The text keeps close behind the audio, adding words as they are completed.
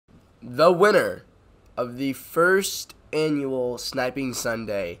the winner of the first annual Sniping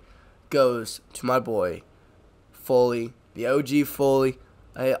Sunday goes to my boy, Foley, the OG Foley.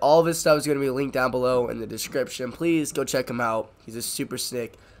 All of his stuff is going to be linked down below in the description. Please go check him out. He's a super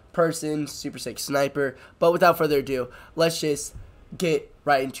sick person, super sick sniper. But without further ado, let's just get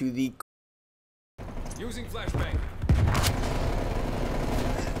right into the using flashbang.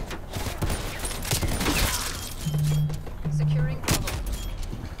 Securing Bravo.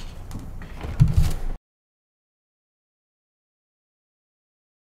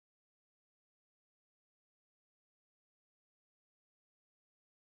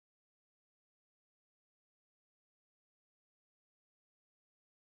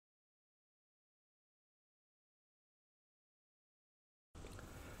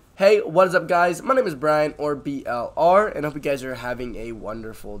 Hey, what is up, guys? My name is Brian, or BLR, and I hope you guys are having a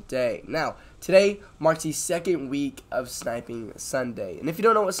wonderful day. Now, today marks the second week of Sniping Sunday, and if you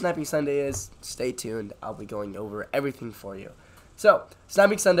don't know what Sniping Sunday is, stay tuned. I'll be going over everything for you. So,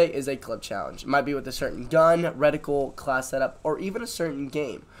 Sniping Sunday is a clip challenge. It might be with a certain gun, reticle, class setup, or even a certain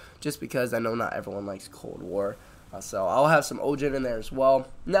game, just because I know not everyone likes Cold War. So, I'll have some OGen in there as well.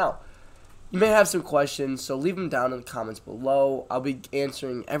 Now, you may have some questions, so leave them down in the comments below. I'll be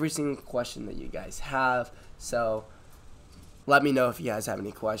answering every single question that you guys have, so let me know if you guys have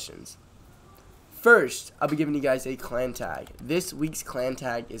any questions. First, I'll be giving you guys a clan tag. This week's clan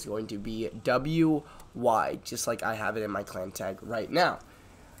tag is going to be WY, just like I have it in my clan tag right now.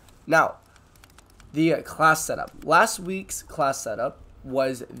 Now, the class setup. Last week's class setup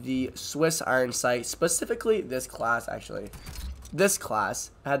was the Swiss Iron Sight, specifically this class, actually. This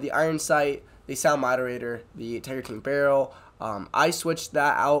class had the iron sight, the sound moderator, the Tiger Team barrel. I switched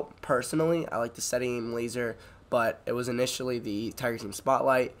that out personally. I like the steady aim laser, but it was initially the Tiger Team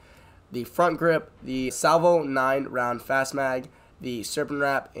spotlight, the front grip, the Salvo 9 round fast mag, the Serpent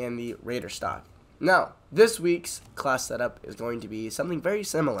Wrap, and the Raider stock. Now, this week's class setup is going to be something very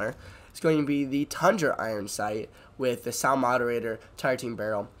similar. It's going to be the Tundra iron sight with the sound moderator, Tiger Team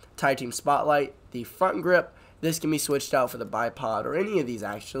barrel, Tiger Team spotlight, the front grip. This can be switched out for the bipod or any of these,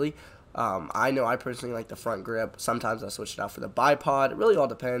 actually. I know I personally like the front grip. Sometimes I switch it out for the bipod. It really all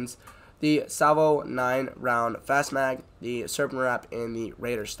depends. The Salvo 9 round fast mag, the Serpent Wrap, and the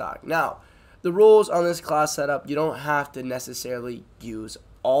Raider stock. Now, the rules on this class setup, you don't have to necessarily use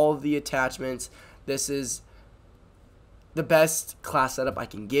all of the attachments. This is the best class setup I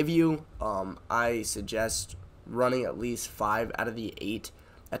can give you. I suggest running at least 5 out of the 8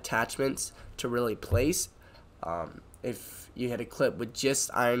 attachments to really place. If you had a clip with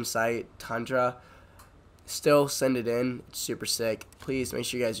just iron sight, Tundra, still send it in. It's super sick. Please make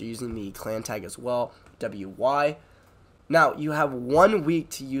sure you guys are using the clan tag as well, WY. Now, you have 1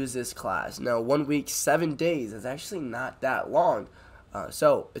 week to use this class. Now, 1 week, 7 days is actually not that long.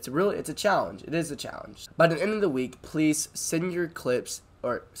 So it's a challenge. It is a challenge. By the end of the week, please send your clips,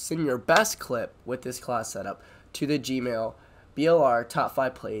 or send your best clip with this class setup to the Gmail BLR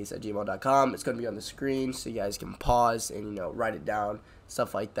top5plays@gmail.com. It's going to be on the screen, so you guys can pause and, write it down,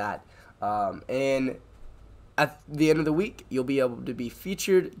 stuff like that. And at the end of the week, you'll be able to be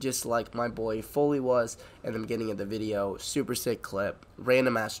featured just like my boy Foley was in the beginning of the video. Super sick clip,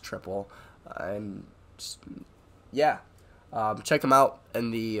 random ass triple, and just, yeah. Check him out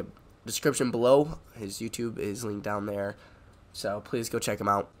in the description below. His YouTube is linked down there. So please go check them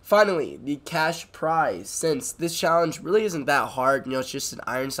out. Finally, the cash prize. Since this challenge really isn't that hard, it's just an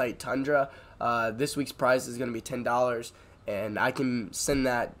iron sight Tundra. This week's prize is going to be $10, and I can send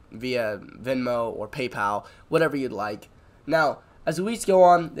that via Venmo or PayPal, whatever you'd like. Now, as the weeks go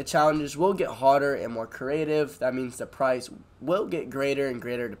on, the challenges will get harder and more creative. That means the prize will get greater and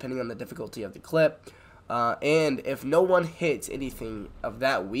greater depending on the difficulty of the clip. And if no one hits anything of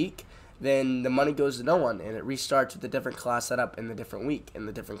that week, then the money goes to no one, and it restarts with a different class setup in the different week, in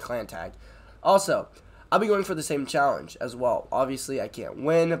the different clan tag. Also, I'll be going for the same challenge as well. Obviously, I can't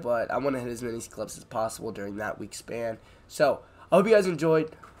win, but I want to hit as many clips as possible during that week span. So, I hope you guys enjoyed.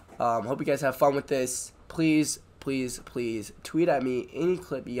 Hope you guys have fun with this. Please, please, please tweet at me any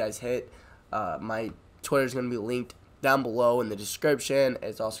clip you guys hit. My Twitter is going to be linked down below in the description.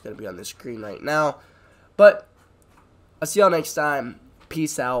 It's also going to be on the screen right now. But I'll see y'all next time.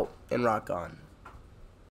 Peace out and rock on.